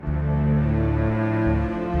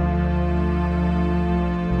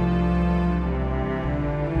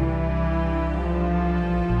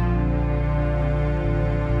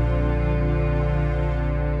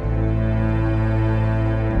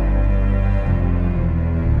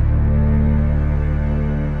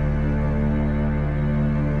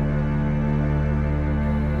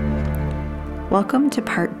Welcome to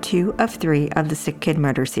part 2 of 3 of the Sick Kid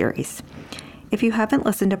Murder series. If you haven't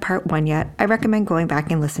listened to part 1 yet, I recommend going back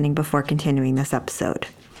and listening before continuing this episode.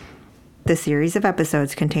 The series of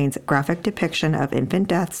episodes contains graphic depiction of infant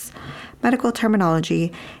deaths, medical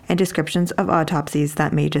terminology, and descriptions of autopsies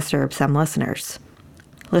that may disturb some listeners.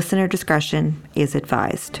 Listener discretion is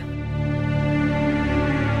advised.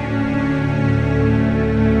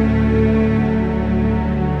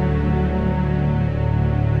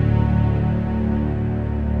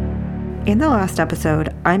 In the last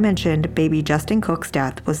episode, I mentioned baby Justin Cook's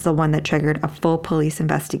death was the one that triggered a full police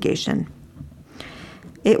investigation.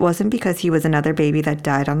 It wasn't because he was another baby that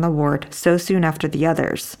died on the ward so soon after the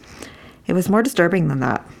others. It was more disturbing than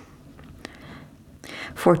that.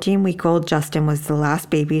 14-week-old Justin was the last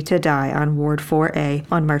baby to die on Ward 4A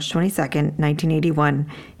on March 22, 1981,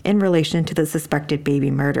 in relation to the suspected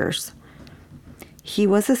baby murders. He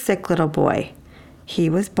was a sick little boy. He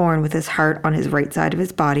was born with his heart on his right side of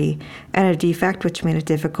his body and a defect which made it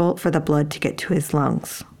difficult for the blood to get to his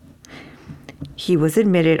lungs. He was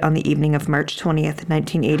admitted on the evening of March 20th,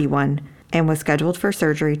 1981, and was scheduled for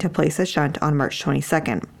surgery to place a shunt on March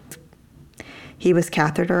 22nd. He was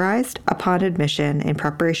catheterized upon admission in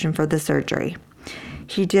preparation for the surgery.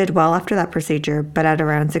 He did well after that procedure, but at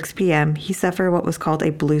around 6 p.m., he suffered what was called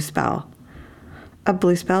a blue spell. A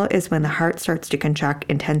blue spell is when the heart starts to contract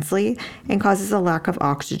intensely and causes a lack of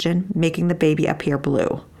oxygen, making the baby appear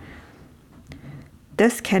blue.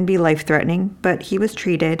 This can be life-threatening, but he was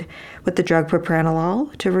treated with the drug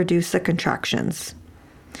propranolol to reduce the contractions.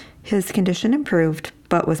 His condition improved,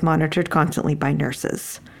 but was monitored constantly by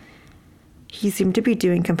nurses. He seemed to be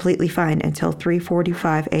doing completely fine until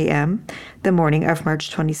 3:45 a.m., the morning of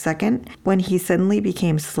March 22nd, when he suddenly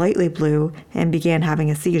became slightly blue and began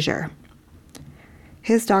having a seizure.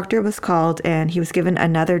 His doctor was called and he was given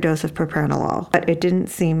another dose of propranolol, but it didn't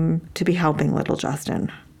seem to be helping little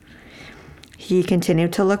Justin. He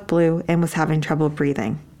continued to look blue and was having trouble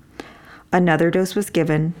breathing. Another dose was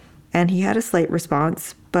given and he had a slight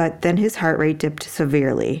response, but then his heart rate dipped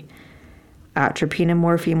severely. Atropine and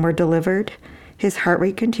morphine were delivered. His heart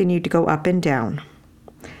rate continued to go up and down.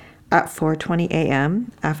 At 4:20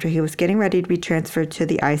 a.m., after he was getting ready to be transferred to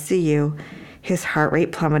the ICU, his heart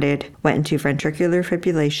rate plummeted, went into ventricular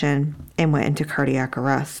fibrillation, and went into cardiac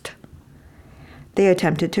arrest. They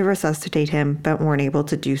attempted to resuscitate him, but weren't able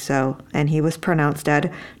to do so, and he was pronounced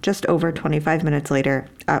dead just over 25 minutes later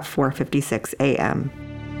at 4:56 a.m.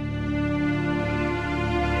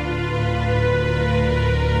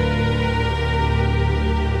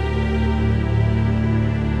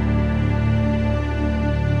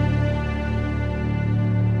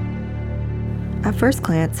 At first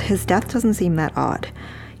glance, his death doesn't seem that odd.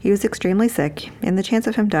 He was extremely sick, and the chance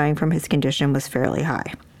of him dying from his condition was fairly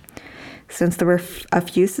high. Since there were a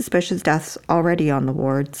few suspicious deaths already on the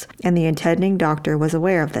wards, and the attending doctor was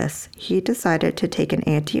aware of this, he decided to take an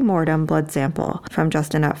ante-mortem blood sample from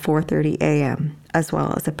Justin at 4:30 a.m., as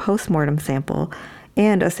well as a post-mortem sample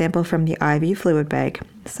and a sample from the IV fluid bag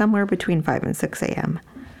somewhere between 5 and 6 a.m.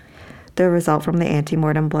 The result from the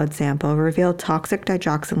ante-mortem blood sample revealed toxic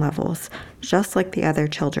digoxin levels, just like the other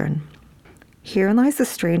children. Herein lies the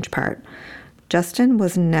strange part. Justin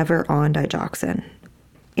was never on digoxin.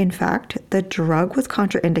 In fact, the drug was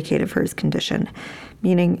contraindicated for his condition,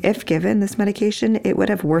 meaning if given this medication, it would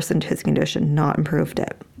have worsened his condition, not improved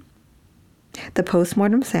it. The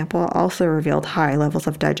post-mortem sample also revealed high levels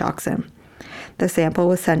of digoxin. The sample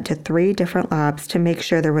was sent to 3 different labs to make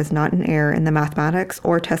sure there was not an error in the mathematics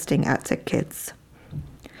or testing at Sick Kids.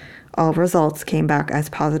 All results came back as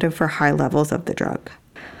positive for high levels of the drug.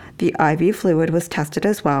 The IV fluid was tested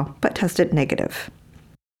as well, but tested negative.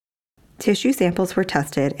 Tissue samples were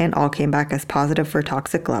tested and all came back as positive for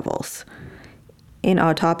toxic levels. In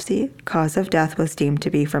autopsy, cause of death was deemed to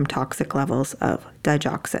be from toxic levels of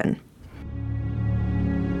digoxin.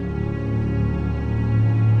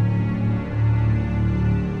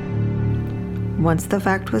 Once the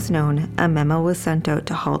fact was known, a memo was sent out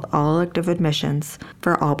to halt all elective admissions,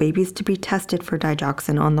 for all babies to be tested for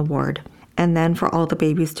digoxin on the ward, and then for all the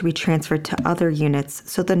babies to be transferred to other units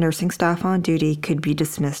so the nursing staff on duty could be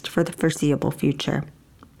dismissed for the foreseeable future.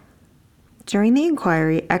 During the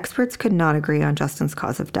inquiry, experts could not agree on Justin's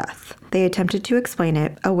cause of death. They attempted to explain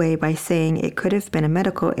it away by saying it could have been a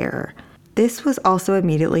medical error. This was also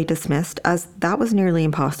immediately dismissed, as that was nearly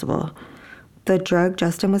impossible. The drug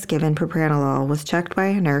Justin was given, propranolol, was checked by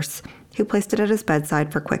a nurse who placed it at his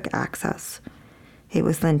bedside for quick access. It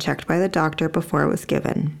was then checked by the doctor before it was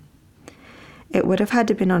given. It would have had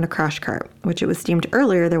to have been on a crash cart, which it was deemed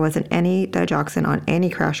earlier there wasn't any digoxin on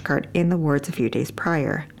any crash cart in the wards a few days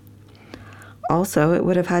prior. Also, it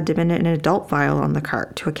would have had to have been an adult vial on the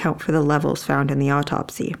cart to account for the levels found in the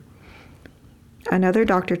autopsy. Another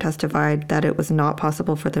doctor testified that it was not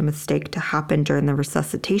possible for the mistake to happen during the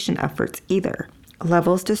resuscitation efforts either.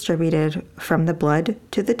 Levels distributed from the blood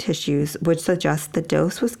to the tissues would suggest the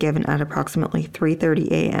dose was given at approximately 3:30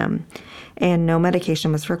 a.m., and no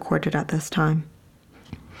medication was recorded at this time.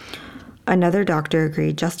 Another doctor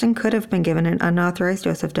agreed Justin could have been given an unauthorized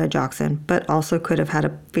dose of digoxin, but also could have had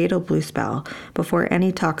a fatal blue spell before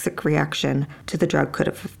any toxic reaction to the drug could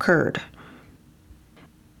have occurred.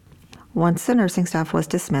 Once the nursing staff was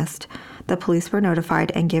dismissed, the police were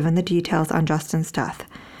notified and given the details on Justin's death,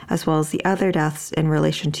 as well as the other deaths in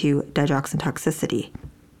relation to digoxin toxicity.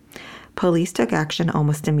 Police took action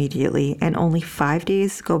almost immediately, and only 5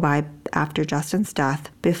 days go by after Justin's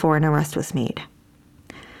death before an arrest was made.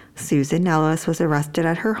 Susan Nellis was arrested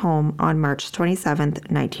at her home on March 27,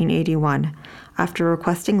 1981, after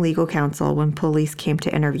requesting legal counsel when police came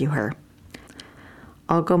to interview her.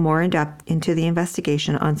 I'll go more in depth into the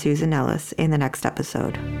investigation on Susan Nellis in the next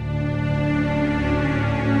episode.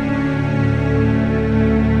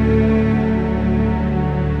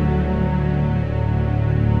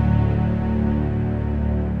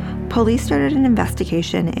 Police started an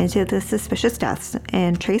investigation into the suspicious deaths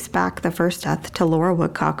and traced back the first death to Laura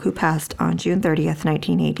Woodcock, who passed on June 30th,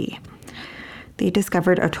 1980. They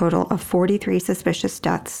discovered a total of 43 suspicious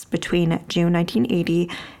deaths between June 1980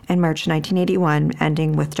 and March 1981,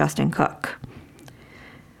 ending with Justin Cook.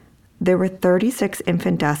 There were 36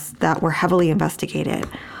 infant deaths that were heavily investigated,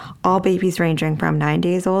 all babies ranging from 9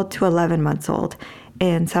 days old to 11 months old,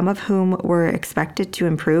 and some of whom were expected to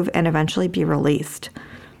improve and eventually be released.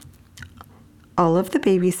 All of the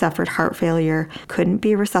babies suffered heart failure, couldn't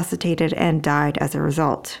be resuscitated, and died as a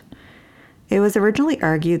result. It was originally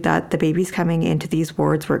argued that the babies coming into these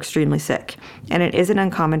wards were extremely sick, and it isn't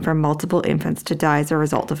uncommon for multiple infants to die as a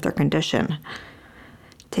result of their condition.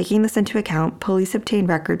 Taking this into account, police obtained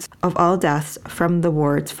records of all deaths from the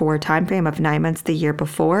wards for a time frame of 9 months the year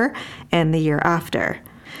before and the year after.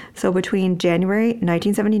 So between January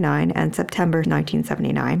 1979 and September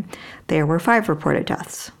 1979, there were 5 reported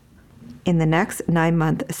deaths. In the next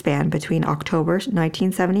 9-month span between October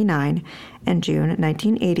 1979 and June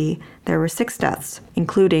 1980, there were 6 deaths,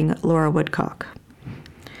 including Laura Woodcock.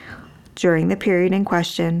 During the period in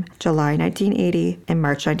question, July 1980 and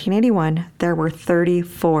March 1981, there were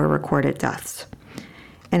 34 recorded deaths.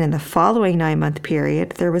 And in the following 9-month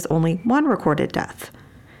period, there was only 1 recorded death.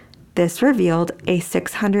 This revealed a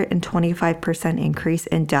 625% increase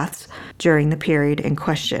in deaths during the period in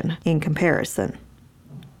question in comparison.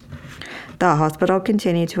 The hospital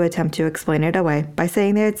continued to attempt to explain it away by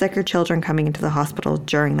saying they had sicker children coming into the hospital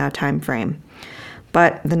during that time frame.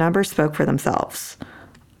 But the numbers spoke for themselves.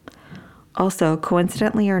 Also,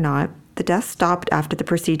 coincidentally or not, the death stopped after the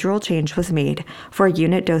procedural change was made for a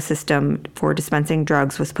unit dose system for dispensing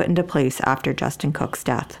drugs was put into place after Justin Cook's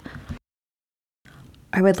death.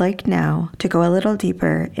 I would like now to go a little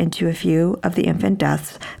deeper into a few of the infant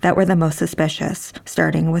deaths that were the most suspicious,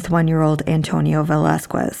 starting with 1-year-old Antonio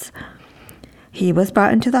Velasquez. He was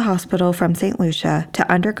brought into the hospital from St. Lucia to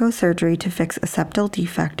undergo surgery to fix a septal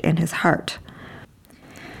defect in his heart.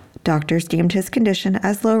 Doctors deemed his condition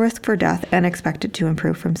as low risk for death and expected to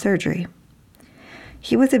improve from surgery.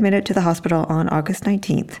 He was admitted to the hospital on August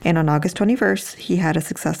 19th, and on August 21st, he had a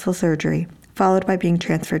successful surgery, followed by being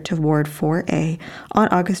transferred to Ward 4A on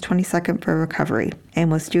August 22nd for recovery, and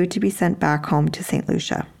was due to be sent back home to St.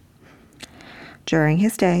 Lucia. During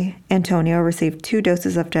his stay, Antonio received 2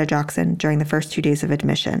 doses of digoxin during the first 2 days of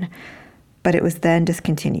admission, but it was then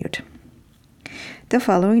discontinued. The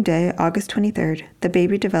following day, August 23rd, the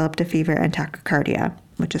baby developed a fever and tachycardia,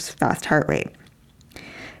 which is fast heart rate.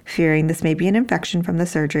 Fearing this may be an infection from the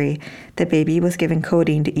surgery, the baby was given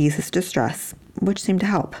codeine to ease his distress, which seemed to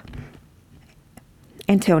help.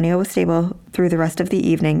 Antonio was stable through the rest of the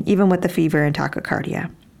evening, even with the fever and tachycardia.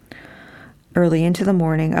 Early into the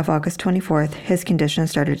morning of August 24th, his condition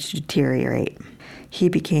started to deteriorate. He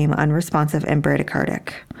became unresponsive and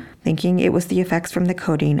bradycardic. Thinking it was the effects from the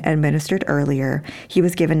codeine administered earlier, he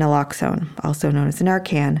was given naloxone, also known as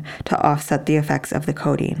Narcan, to offset the effects of the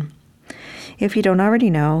codeine. If you don't already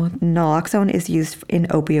know, naloxone is used in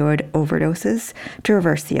opioid overdoses to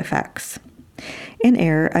reverse the effects. In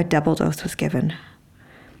error, a double dose was given.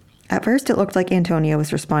 At first, it looked like Antonio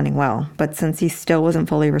was responding well, but since he still wasn't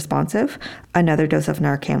fully responsive, another dose of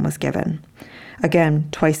Narcan was given. Again,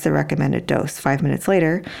 twice the recommended dose, 5 minutes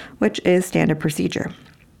later, which is standard procedure.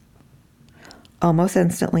 Almost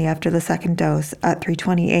instantly after the second dose, at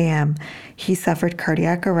 3:20 a.m., he suffered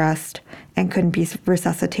cardiac arrest and couldn't be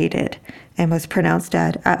resuscitated and was pronounced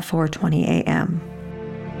dead at 4:20 a.m.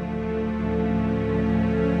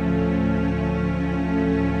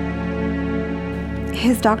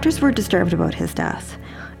 His doctors were disturbed about his death.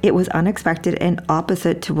 It was unexpected and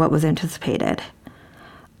opposite to what was anticipated.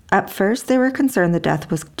 At first, they were concerned the death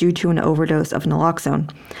was due to an overdose of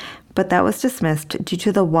naloxone, but that was dismissed due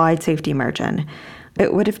to the wide safety margin.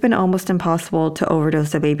 It would have been almost impossible to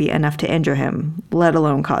overdose a baby enough to injure him, let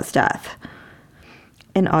alone cause death.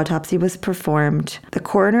 An autopsy was performed. The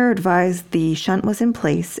coroner advised the shunt was in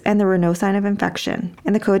place and there were no sign of infection,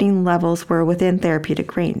 and the codeine levels were within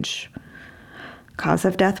therapeutic range. Cause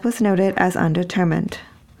of death was noted as undetermined.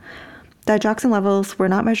 Digoxin levels were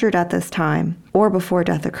not measured at this time or before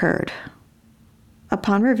death occurred.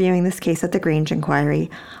 Upon reviewing this case at the Grange inquiry,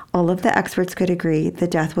 all of the experts could agree the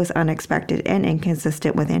death was unexpected and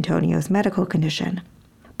inconsistent with Antonio's medical condition,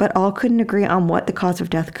 but all couldn't agree on what the cause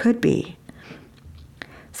of death could be.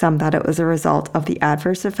 Some thought it was a result of the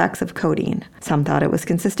adverse effects of codeine. Some thought it was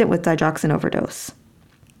consistent with digoxin overdose.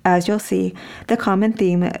 As you'll see, the common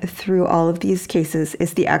theme through all of these cases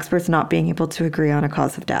is the experts not being able to agree on a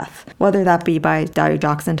cause of death, whether that be by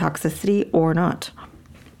digoxin toxicity or not.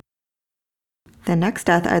 The next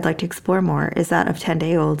death I'd like to explore more is that of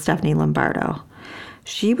 10-day-old Stephanie Lombardo.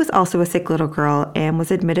 She was also a sick little girl and was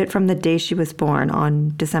admitted from the day she was born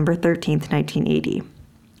on December 13th, 1980.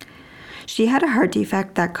 She had a heart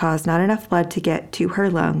defect that caused not enough blood to get to her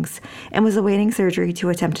lungs and was awaiting surgery to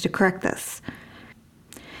attempt to correct this.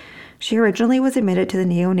 She originally was admitted to the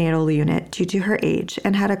neonatal unit due to her age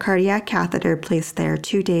and had a cardiac catheter placed there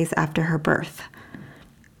 2 days after her birth.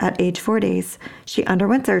 At age 4 days, she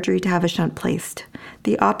underwent surgery to have a shunt placed.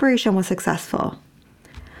 The operation was successful.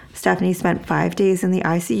 Stephanie spent 5 days in the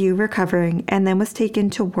ICU recovering and then was taken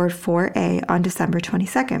to Ward 4A on December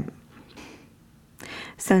 22nd.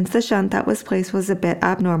 Since the shunt that was placed was a bit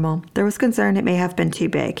abnormal, there was concern it may have been too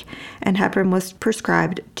big, and heparin was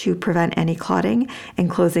prescribed to prevent any clotting and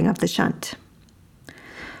closing of the shunt.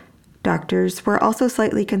 Doctors were also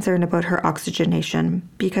slightly concerned about her oxygenation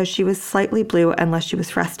because she was slightly blue unless she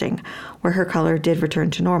was resting, where her color did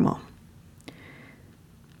return to normal.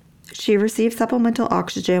 She received supplemental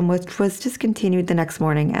oxygen, which was discontinued the next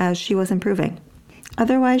morning as she was improving.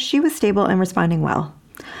 Otherwise, she was stable and responding well.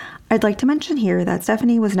 I'd like to mention here that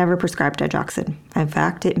Stephanie was never prescribed digoxin. In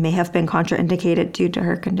fact, it may have been contraindicated due to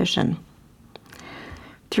her condition.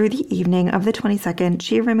 Through the evening of the 22nd,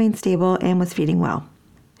 she remained stable and was feeding well.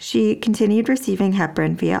 She continued receiving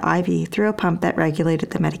heparin via IV through a pump that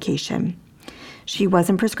regulated the medication. She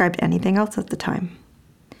wasn't prescribed anything else at the time.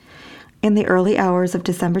 In the early hours of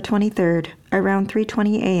December 23rd, around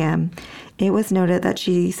 3:20 a.m., it was noted that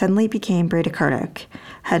she suddenly became bradycardic,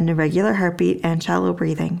 had an irregular heartbeat, and shallow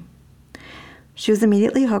breathing. She was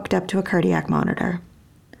immediately hooked up to a cardiac monitor.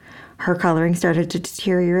 Her coloring started to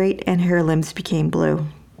deteriorate and her limbs became blue.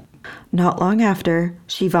 Not long after,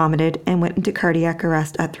 she vomited and went into cardiac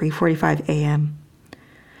arrest at 3:45 a.m.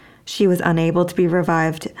 She was unable to be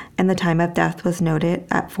revived and the time of death was noted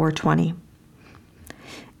at 4:20.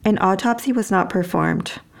 An autopsy was not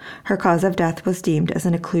performed. Her cause of death was deemed as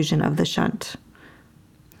an occlusion of the shunt.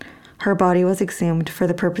 Her body was exhumed for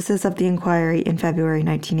the purposes of the inquiry in February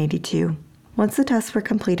 1982. Once the tests were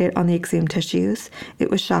completed on the exhumed tissues,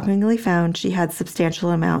 it was shockingly found she had substantial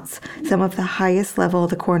amounts, some of the highest level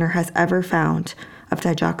the coroner has ever found, of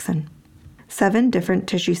digoxin. 7 different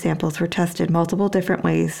tissue samples were tested multiple different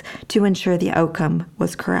ways to ensure the outcome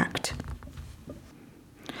was correct.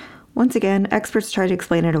 Once again, experts tried to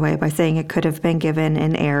explain it away by saying it could have been given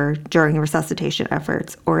in error during resuscitation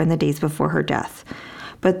efforts or in the days before her death,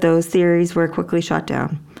 but those theories were quickly shot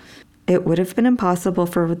down. It would have been impossible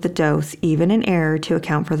for the dose, even in error, to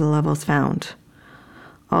account for the levels found.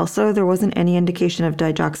 Also, there wasn't any indication of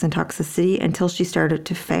digoxin toxicity until she started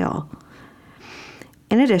to fail.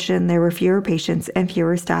 In addition, there were fewer patients and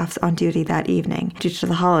fewer staffs on duty that evening due to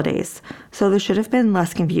the holidays, so there should have been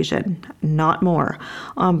less confusion, not more,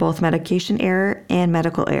 on both medication error and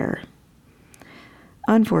medical error.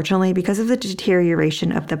 Unfortunately, because of the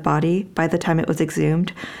deterioration of the body by the time it was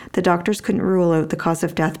exhumed, the doctors couldn't rule out the cause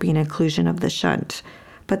of death being an occlusion of the shunt,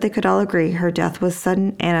 but they could all agree her death was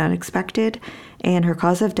sudden and unexpected, and her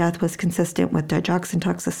cause of death was consistent with digoxin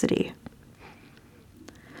toxicity.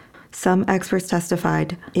 Some experts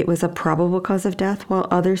testified it was a probable cause of death, while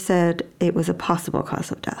others said it was a possible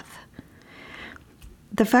cause of death.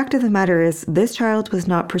 The fact of the matter is, this child was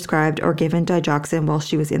not prescribed or given digoxin while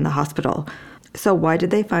she was in the hospital. So why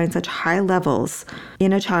did they find such high levels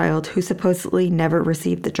in a child who supposedly never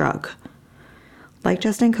received the drug? Like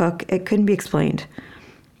Justin Cook, it couldn't be explained.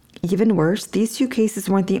 Even worse, these 2 cases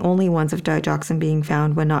weren't the only ones of digoxin being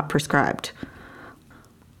found when not prescribed.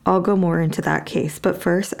 I'll go more into that case, but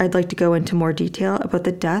first I'd like to go into more detail about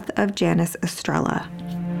the death of Janice Estrella.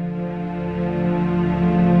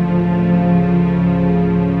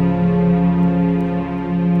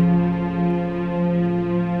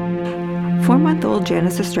 4-month-old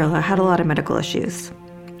Janice Estrella had a lot of medical issues.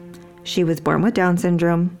 She was born with Down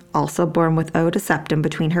syndrome, also born with aorta septum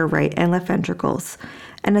between her right and left ventricles,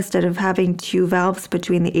 and instead of having 2 valves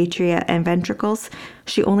between the atria and ventricles,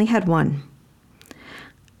 she only had 1.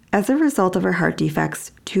 As a result of her heart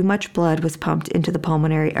defects, too much blood was pumped into the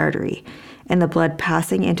pulmonary artery, and the blood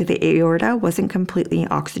passing into the aorta wasn't completely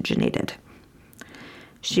oxygenated.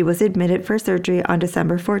 She was admitted for surgery on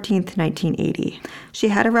December 14, 1980. She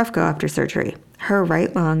had a rough go after surgery. Her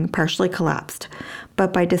right lung partially collapsed,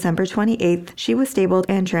 but by December 28th, she was stable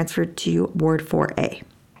and transferred to Ward 4A.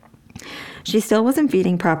 She still wasn't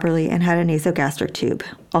feeding properly and had a nasogastric tube,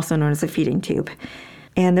 also known as a feeding tube,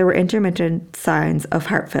 and there were intermittent signs of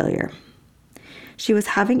heart failure. She was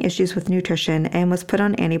having issues with nutrition and was put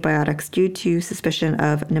on antibiotics due to suspicion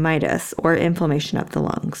of pneumonitis, or inflammation of the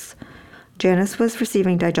lungs. Janice was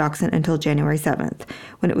receiving digoxin until January 7th,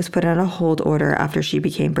 when it was put on a hold order after she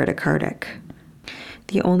became bradycardic.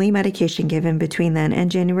 The only medication given between then and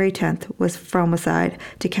January 10th was Fromicide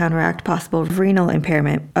to counteract possible renal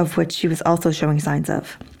impairment, of which she was also showing signs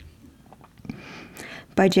of.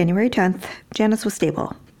 By January 10th, Janice was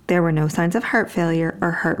stable. There were no signs of heart failure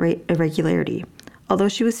or heart rate irregularity. Although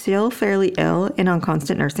she was still fairly ill and on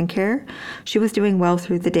constant nursing care, she was doing well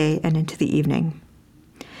through the day and into the evening.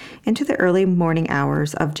 Into the early morning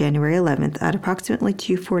hours of January 11th at approximately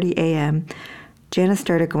 2:40 a.m., Janice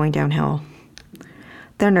started going downhill.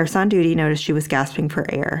 The nurse on duty noticed she was gasping for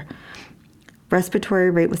air.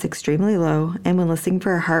 Respiratory rate was extremely low, and when listening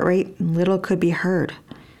for her heart rate, little could be heard.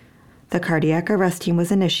 The cardiac arrest team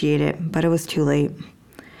was initiated, but it was too late.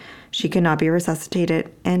 She could not be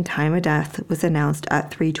resuscitated, and time of death was announced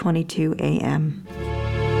at 3:22 a.m.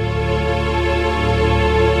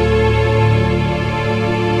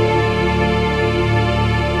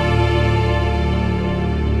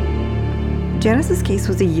 Janice's case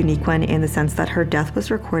was a unique one in the sense that her death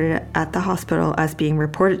was recorded at the hospital as being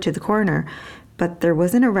reported to the coroner, but there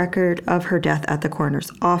wasn't a record of her death at the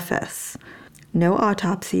coroner's office. No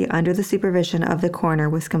autopsy under the supervision of the coroner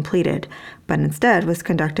was completed, but instead was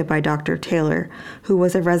conducted by Dr. Taylor, who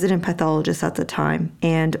was a resident pathologist at the time,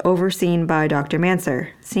 and overseen by Dr. Manser,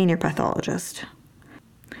 senior pathologist.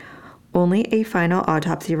 Only a final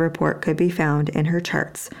autopsy report could be found in her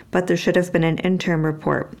charts, but there should have been an interim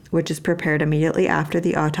report, which is prepared immediately after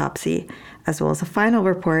the autopsy, as well as a final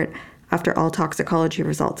report after all toxicology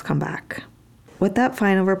results come back. What that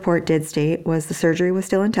final report did state was the surgery was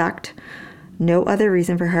still intact, no other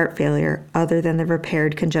reason for heart failure other than the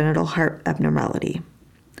repaired congenital heart abnormality.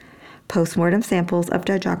 Postmortem samples of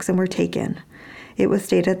digoxin were taken. It was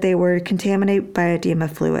stated they were contaminated by edema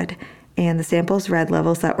fluid, and the samples read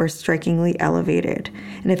levels that were strikingly elevated,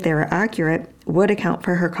 and if they were accurate, would account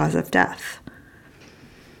for her cause of death.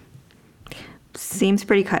 Seems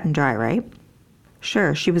pretty cut and dry, right?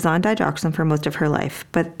 Sure, she was on digoxin for most of her life,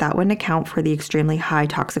 but that wouldn't account for the extremely high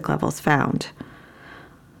toxic levels found.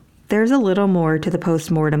 There's a little more to the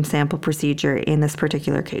post-mortem sample procedure in this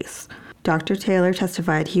particular case. Dr. Taylor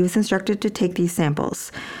testified he was instructed to take these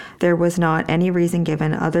samples. There was not any reason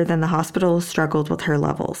given other than the hospital struggled with her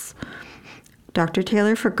levels. Dr.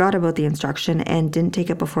 Taylor forgot about the instruction and didn't take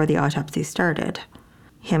it before the autopsy started.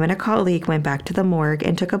 Him and a colleague went back to the morgue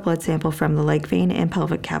and took a blood sample from the leg vein and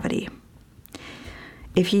pelvic cavity.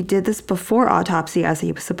 If he did this before autopsy as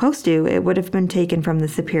he was supposed to, it would have been taken from the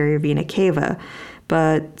superior vena cava,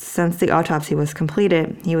 but since the autopsy was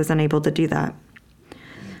completed, he was unable to do that.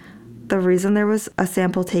 The reason there was a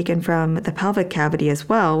sample taken from the pelvic cavity as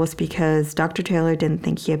well was because Dr. Taylor didn't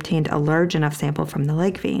think he obtained a large enough sample from the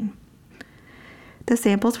leg vein. The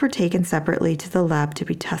samples were taken separately to the lab to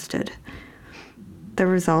be tested. The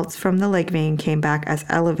results from the leg vein came back as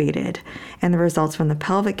elevated, and the results from the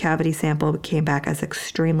pelvic cavity sample came back as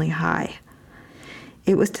extremely high.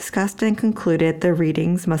 It was discussed and concluded the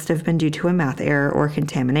readings must have been due to a math error or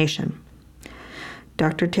contamination.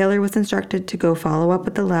 Dr. Taylor was instructed to go follow up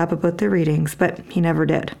with the lab about the readings, but he never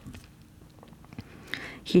did.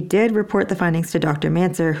 He did report the findings to Dr.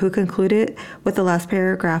 Manser, who concluded with the last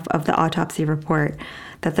paragraph of the autopsy report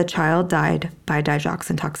that the child died by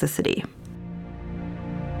digoxin toxicity.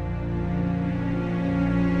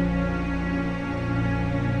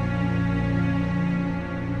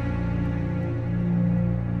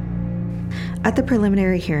 At the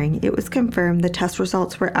preliminary hearing, it was confirmed the test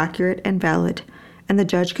results were accurate and valid, and the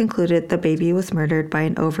judge concluded the baby was murdered by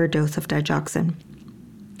an overdose of digoxin.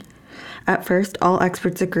 At first, all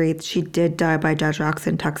experts agreed she did die by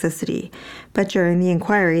digoxin toxicity, but during the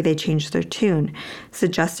inquiry they changed their tune,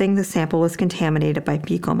 suggesting the sample was contaminated by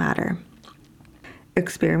fecal matter.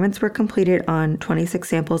 Experiments were completed on 26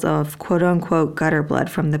 samples of quote-unquote gutter blood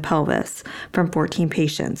from the pelvis from 14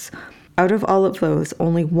 patients. Out of all of those,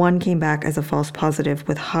 only one came back as a false positive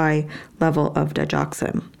with high level of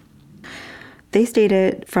digoxin. They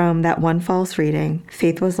stated from that one false reading,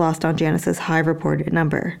 faith was lost on Janice's high reported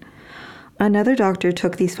number. Another doctor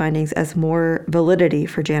took these findings as more validity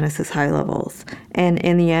for Janice's high levels, and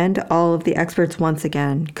in the end, all of the experts once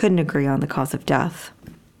again couldn't agree on the cause of death.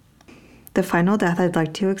 The final death I'd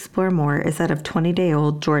like to explore more is that of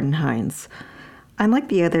 20-day-old Jordan Hines. Unlike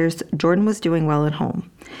the others, Jordan was doing well at home.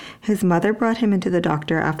 His mother brought him into the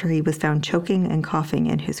doctor after he was found choking and coughing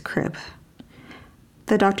in his crib.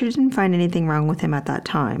 The doctor didn't find anything wrong with him at that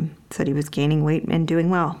time, said he was gaining weight and doing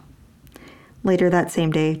well. Later that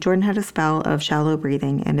same day, Jordan had a spell of shallow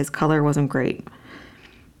breathing and his color wasn't great.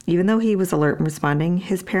 Even though he was alert and responding,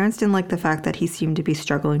 his parents didn't like the fact that he seemed to be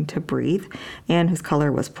struggling to breathe and his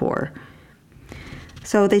color was poor.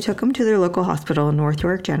 So they took him to their local hospital in North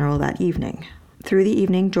York General that evening. Through the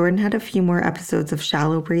evening, Jordan had a few more episodes of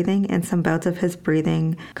shallow breathing and some bouts of his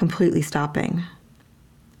breathing completely stopping.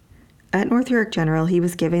 At North York General, he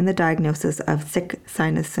was given the diagnosis of sick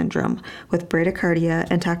sinus syndrome with bradycardia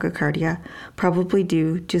and tachycardia, probably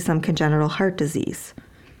due to some congenital heart disease.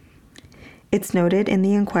 It's noted in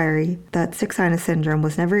the inquiry that sick sinus syndrome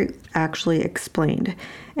was never actually explained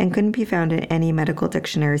and couldn't be found in any medical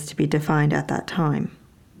dictionaries to be defined at that time.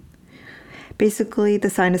 Basically, the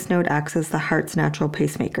sinus node acts as the heart's natural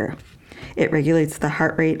pacemaker. It regulates the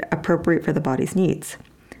heart rate appropriate for the body's needs.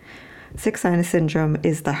 Sick sinus syndrome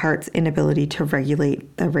is the heart's inability to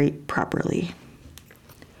regulate the rate properly.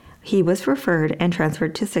 He was referred and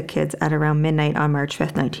transferred to Sick Kids at around midnight on March 5,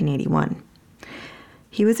 1981.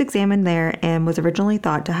 He was examined there and was originally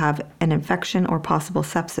thought to have an infection or possible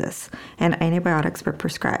sepsis, and antibiotics were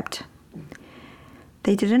prescribed.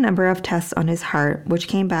 They did a number of tests on his heart, which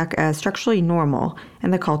came back as structurally normal,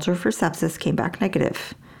 and the culture for sepsis came back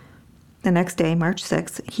negative. The next day, March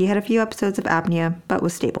 6th, he had a few episodes of apnea, but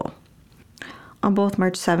was stable. On both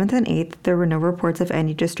March 7th and 8th, there were no reports of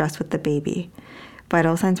any distress with the baby.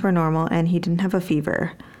 Vital signs were normal, and he didn't have a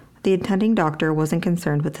fever. The attending doctor wasn't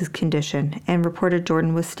concerned with his condition and reported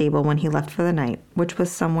Jordan was stable when he left for the night, which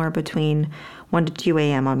was somewhere between 1 to 2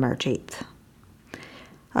 a.m. on March 8th.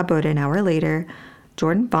 About an hour later,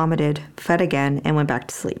 Jordan vomited, fed again, and went back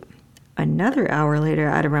to sleep. Another hour later,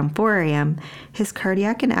 at around 4 a.m., his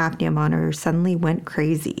cardiac and apnea monitor suddenly went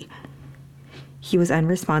crazy. He was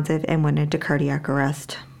unresponsive and went into cardiac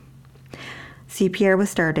arrest. CPR was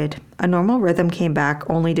started. A normal rhythm came back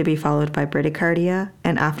only to be followed by bradycardia,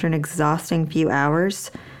 and after an exhausting few hours,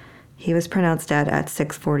 he was pronounced dead at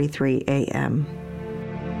 6:43 a.m.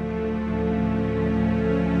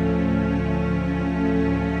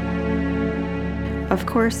 Of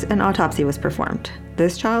course, an autopsy was performed.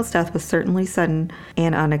 This child's death was certainly sudden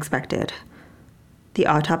and unexpected. The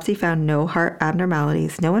autopsy found no heart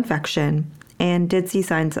abnormalities, no infection, and did see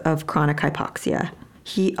signs of chronic hypoxia.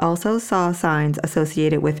 He also saw signs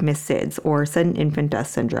associated with MIS-SIDS, or sudden infant death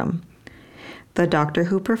syndrome. The doctor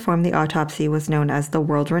who performed the autopsy was known as the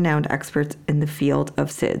world-renowned expert in the field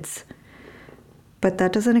of SIDS. But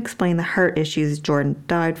that doesn't explain the heart issues Jordan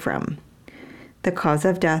died from. The cause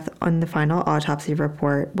of death on the final autopsy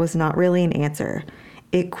report was not really an answer.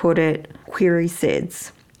 It quoted query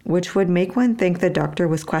SIDS, which would make one think the doctor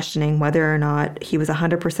was questioning whether or not he was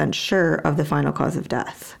 100% sure of the final cause of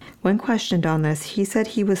death. When questioned on this, he said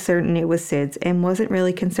he was certain it was SIDS and wasn't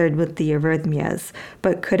really concerned with the arrhythmias,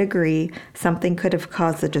 but could agree something could have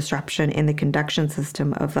caused the disruption in the conduction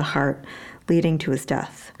system of the heart, leading to his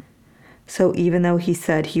death. So even though he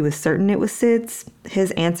said he was certain it was SIDS,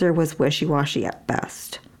 his answer was wishy-washy at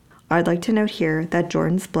best. I'd like to note here that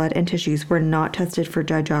Jordan's blood and tissues were not tested for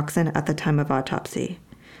digoxin at the time of autopsy.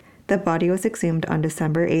 The body was exhumed on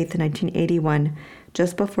December 8, 1981,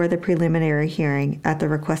 just before the preliminary hearing at the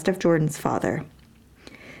request of Jordan's father.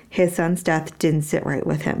 His son's death didn't sit right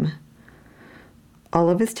with him. All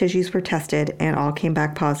of his tissues were tested and all came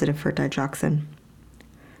back positive for digoxin.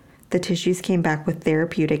 The tissues came back with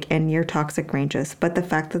therapeutic and near toxic ranges, but the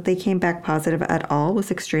fact that they came back positive at all was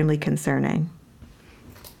extremely concerning.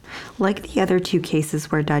 Like the other two cases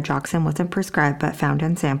where digoxin wasn't prescribed but found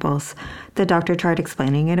in samples, the doctor tried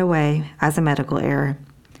explaining it away as a medical error.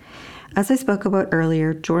 As I spoke about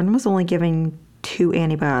earlier, Jordan was only given 2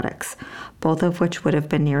 antibiotics, both of which would have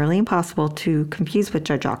been nearly impossible to confuse with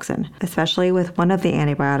digoxin, especially with one of the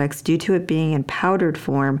antibiotics due to it being in powdered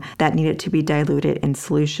form that needed to be diluted in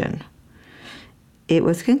solution. It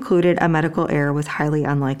was concluded a medical error was highly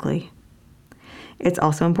unlikely. It's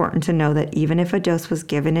also important to know that even if a dose was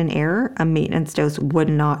given in error, a maintenance dose would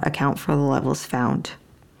not account for the levels found.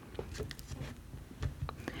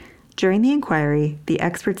 During the inquiry, the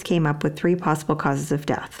experts came up with 3 possible causes of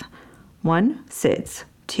death. 1. SIDS.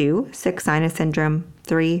 2. Sick sinus syndrome.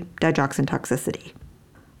 3. Digoxin toxicity.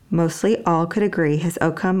 Mostly all could agree his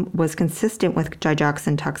outcome was consistent with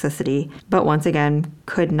digoxin toxicity, but once again,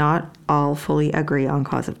 could not all fully agree on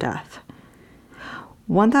cause of death.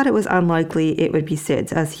 One thought it was unlikely it would be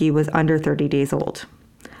SIDS as he was under 30 days old.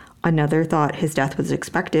 Another thought his death was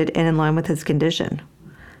expected and in line with his condition.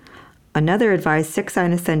 Another advised sick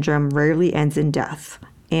sinus syndrome rarely ends in death,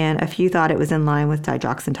 and a few thought it was in line with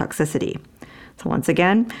digoxin toxicity. So once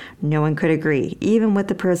again, no one could agree, even with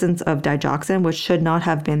the presence of digoxin, which should not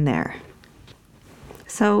have been there.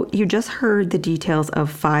 So you just heard the details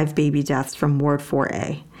of 5 baby deaths from Ward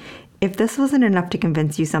 4A. If this wasn't enough to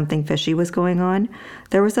convince you something fishy was going on,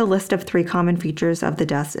 there was a list of 3 common features of the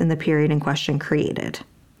deaths in the period in question created.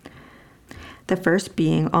 The first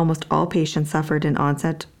being almost all patients suffered an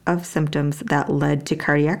onset of symptoms that led to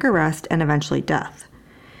cardiac arrest and eventually death.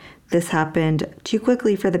 This happened too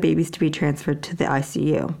quickly for the babies to be transferred to the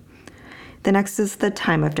ICU. The next is the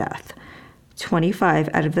time of death. 25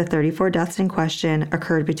 out of the 34 deaths in question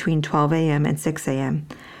occurred between 12 a.m. and 6 a.m.,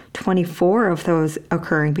 24 of those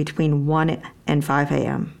occurring between 1 and 5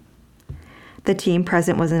 a.m. The team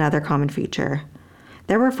present was another common feature.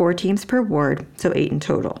 There were 4 teams per ward, so 8 in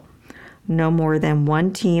total. No more than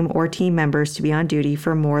 1 team or team members to be on duty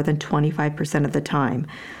for more than 25% of the time,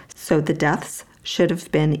 so the deaths should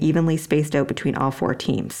have been evenly spaced out between all 4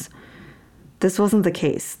 teams. This wasn't the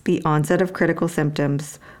case. The onset of critical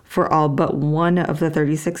symptoms for all but 1 of the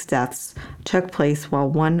 36 deaths took place while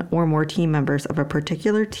 1 or more team members of a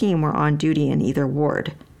particular team were on duty in either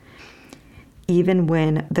ward, even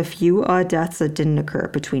when the few odd deaths that didn't occur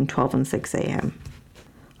between 12 and 6 a.m.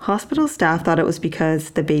 Hospital staff thought it was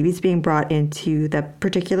because the babies being brought into the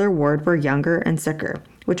particular ward were younger and sicker,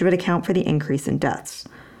 which would account for the increase in deaths.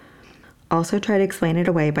 Also tried to explain it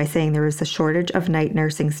away by saying there was a shortage of night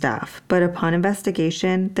nursing staff, but upon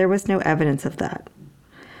investigation, there was no evidence of that.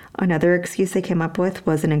 Another excuse they came up with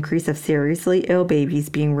was an increase of seriously ill babies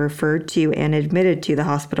being referred to and admitted to the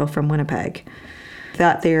hospital from Winnipeg.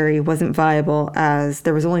 That theory wasn't viable as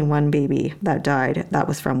there was only 1 baby that died that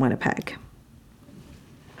was from Winnipeg.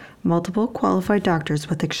 Multiple qualified doctors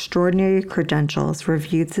with extraordinary credentials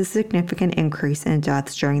reviewed the significant increase in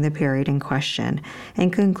deaths during the period in question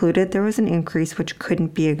and concluded there was an increase which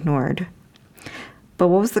couldn't be ignored. But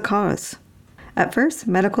what was the cause? At first,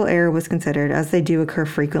 medical error was considered, as they do occur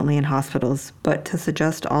frequently in hospitals, but to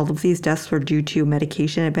suggest all of these deaths were due to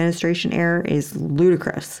medication administration error is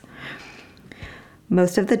ludicrous.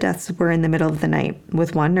 Most of the deaths were in the middle of the night,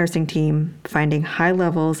 with 1 nursing team finding high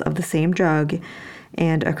levels of the same drug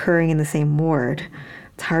and occurring in the same ward.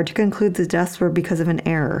 It's hard to conclude the deaths were because of an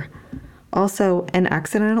error. Also, an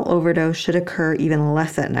accidental overdose should occur even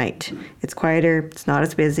less at night. It's quieter, it's not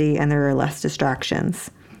as busy, and there are less distractions.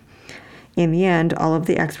 In the end, all of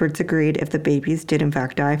the experts agreed if the babies did in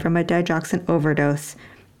fact die from a digoxin overdose,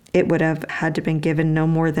 it would have had to been given no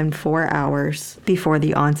more than 4 hours before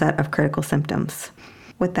the onset of critical symptoms.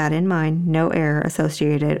 With that in mind, no error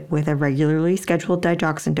associated with a regularly scheduled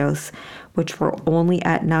digoxin dose, which were only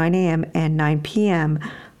at 9 a.m. and 9 p.m.,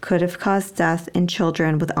 could have caused death in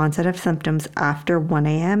children with onset of symptoms after 1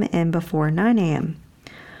 a.m. and before 9 a.m.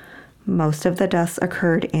 Most of the deaths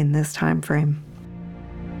occurred in this time frame.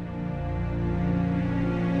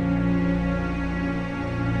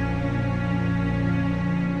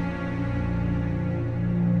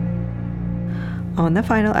 On the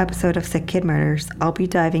final episode of Sick Kid Murders, I'll be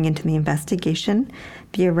diving into the investigation,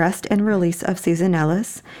 the arrest and release of Susan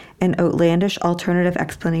Ellis, an outlandish alternative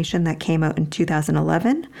explanation that came out in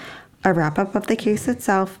 2011, a wrap-up of the case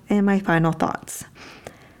itself, and my final thoughts.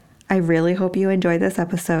 I really hope you enjoyed this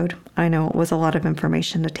episode. I know it was a lot of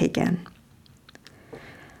information to take in.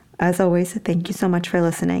 As always, thank you so much for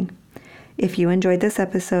listening. If you enjoyed this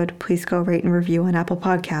episode, please go rate and review on Apple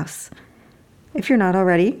Podcasts. If you're not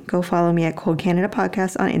already, go follow me at Cold Canada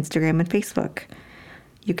Podcast on Instagram and Facebook.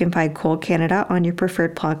 You can find Cold Canada on your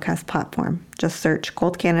preferred podcast platform. Just search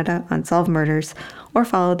Cold Canada Unsolved Murders or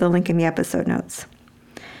follow the link in the episode notes.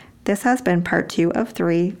 This has been part 2 of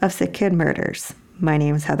 3 of Sick Kid Murders. My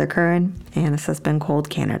name is Heather Curran, and this has been Cold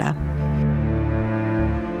Canada.